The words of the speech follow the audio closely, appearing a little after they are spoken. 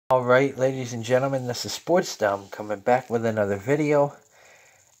Alright, ladies and gentlemen, this is Sports Dumb coming back with another video.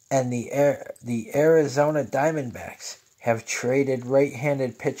 And the Arizona Diamondbacks have traded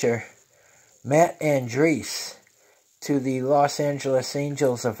right-handed pitcher Matt Andriese to the Los Angeles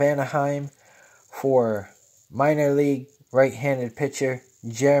Angels of Anaheim for minor league right-handed pitcher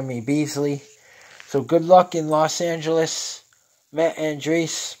Jeremy Beasley. So good luck in Los Angeles, Matt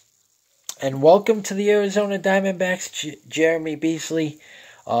Andriese. And welcome to the Arizona Diamondbacks, Jeremy Beasley.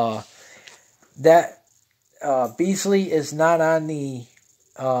 Beasley is not on the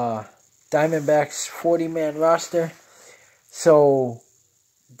Diamondbacks 40-man roster, so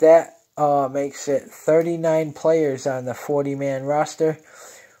that makes it 39 players on the 40-man roster.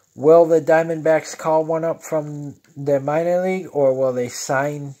 Will the Diamondbacks call one up from their minor league, or will they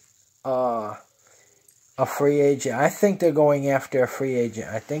sign a free agent? I think they're going after a free agent.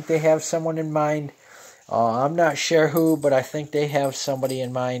 I think they have someone in mind. I'm not sure who, but I think they have somebody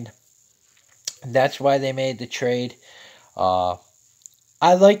in mind. That's why they made the trade. I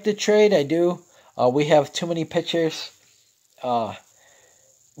like the trade, I do. We have too many pitchers.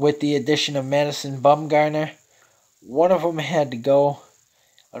 With the addition of Madison Bumgarner, one of them had to go.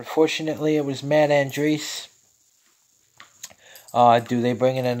 Unfortunately, it was Matt Andriese. Do they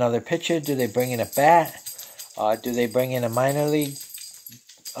bring in another pitcher? Do they bring in a bat? Do they bring in a minor league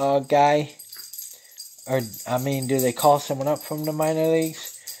guy? Or, do they call someone up from the minor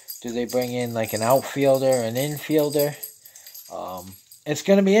leagues? Do they bring in like an outfielder, an infielder? It's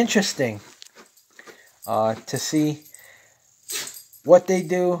going to be interesting to see what they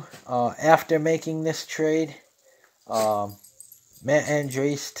do after making this trade. Matt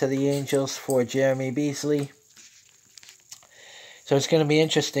Andriese to the Angels for Jeremy Beasley. So it's going to be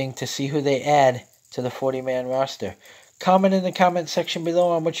interesting to see who they add to the 40-man roster. Comment in the comment section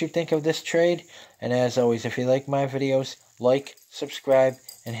below on what you think of this trade. And as always, if you like my videos, like, subscribe,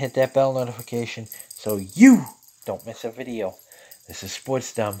 and hit that bell notification so you don't miss a video. This is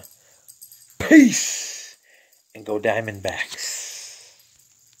Sports Dumb. Peace! And go Diamondbacks.